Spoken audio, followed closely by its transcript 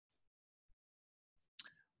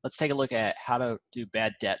let's take a look at how to do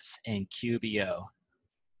bad debts in QBO.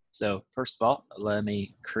 So first of all, let me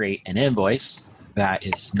create an invoice that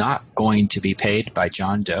is not going to be paid by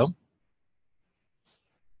John Doe.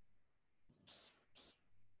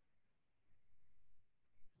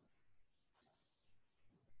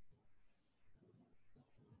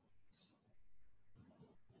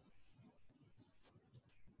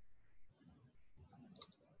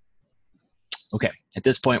 Okay, at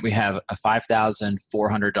this point we have a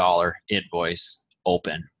 $5,400 invoice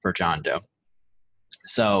open for John Doe.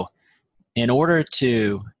 So in order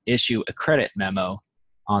to issue a credit memo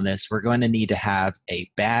on this, we're going to need to have a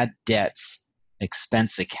bad debts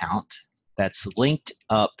expense account that's linked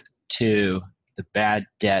up to the bad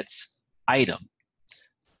debts item.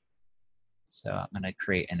 So I'm going to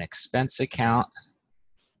create an expense account,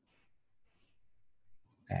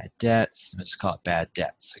 bad debts, I'll just call it bad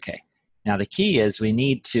debts. Okay. Now the key is we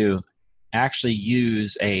need to actually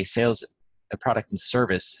use a product and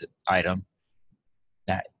service item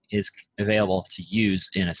that is available to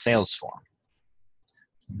use in a sales form.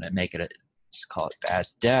 I'm going to make it, just call it bad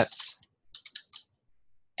debts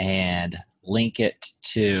and link it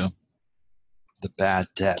to the bad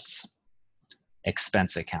debts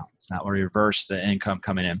expense account. So now we'll reverse the income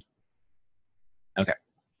coming in. Okay,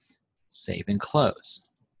 save and close.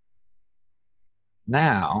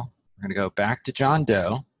 Now we're going to go back to John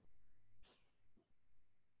Doe.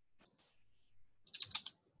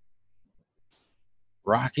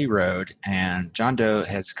 Rocky road, and John Doe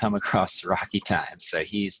has come across rocky times, so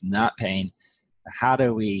he's not paying. How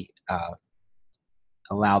do we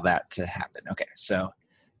allow that to happen? Okay, so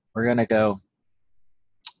we're going to go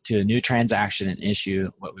to a new transaction and issue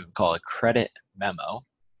what we would call a credit memo.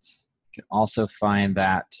 You can also find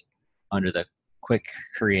that under the quick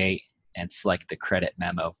create and select the credit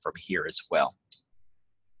memo from here as well.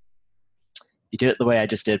 If you do it the way I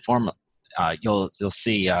just did, you'll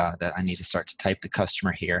see that I need to start to type the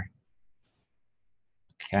customer here.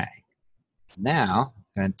 Okay, now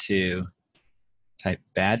I'm going to type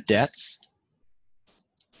bad debts.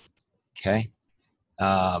 Okay,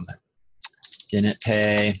 didn't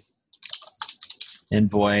pay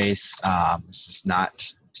invoice. This is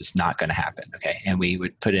just not going to happen. Okay, and we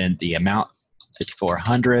would put in the amount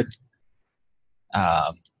 5,400.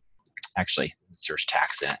 Actually, there's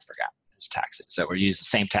tax in it. Forgot. Tax it. So we're using the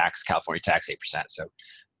same tax, California tax 8%. So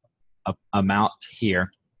amount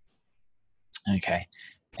here. Okay.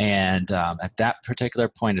 And at that particular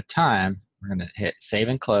point of time, we're going to hit save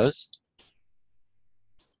and close.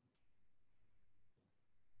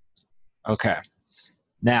 Okay.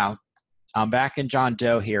 Now I'm back in John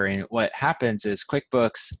Doe here, and what happens is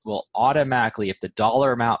QuickBooks will automatically, if the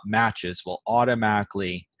dollar amount matches, will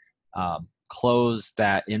automatically close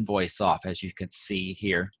that invoice off, as you can see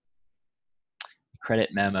here. Credit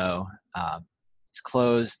memo it's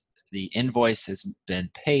closed, the invoice has been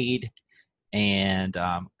paid, and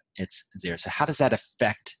it's zero. So how does that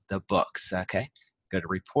affect the books? Okay, go to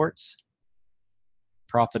reports,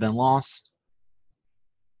 profit and loss.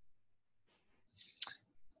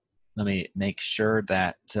 Let me make sure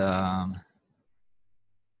that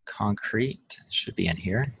concrete should be in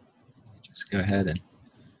here. Just go ahead and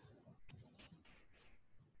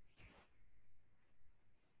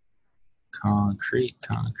concrete,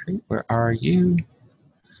 where are you?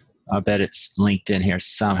 I bet it's linked in here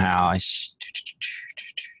somehow.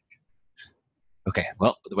 Okay,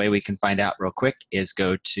 well, the way we can find out real quick is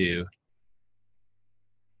go to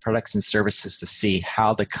products and services to see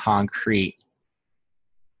how the concrete,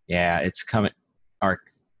 yeah, it's coming, or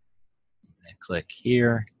click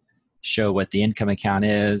here, show what the income account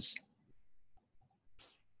is.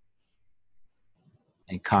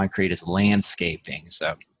 And concrete is landscaping,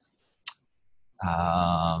 so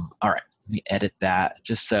all right, let me edit that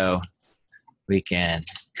just so we can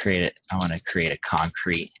create it. I want to create a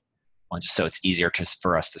concrete one just so it's easier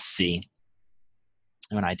for us to see.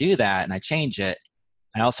 And when I do that and I change it,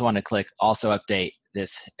 I also want to click also update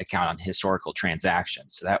this account on historical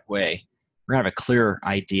transactions. So that way we're going to have a clear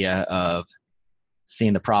idea of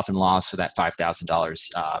seeing the profit and loss for that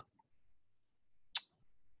 $5,000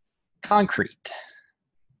 concrete.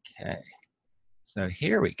 Okay, so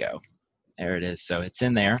here we go. There it is. So it's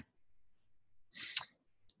in there.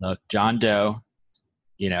 Look, John Doe,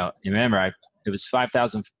 you know, remember it was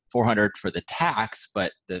 $5,400 for the tax,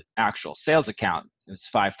 but the actual sales account was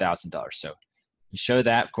 $5,000. So you show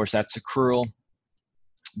that. Of course, that's accrual.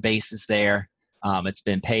 Base is there. It's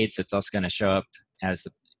been paid, so it's also going to show up as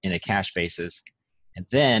in a cash basis. And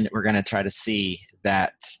then we're going to try to see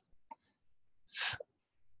that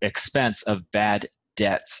expense of bad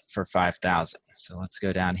debts for 5,000. So let's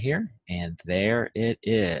go down here, and there it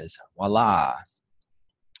is. Voila.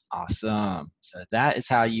 Awesome. So that is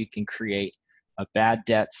how you can create a bad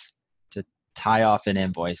debts to tie off an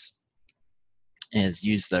invoice, is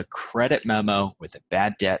use the credit memo with the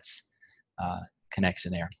bad debts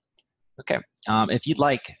connection there. Okay, if you'd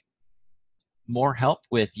like more help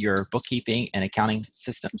with your bookkeeping and accounting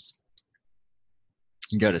systems,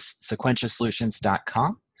 you can go to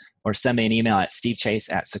sequentiasolutions.com or send me an email at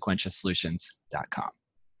stevechase@sequentiasolutions.com.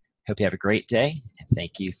 Hope you have a great day, and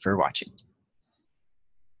thank you for watching.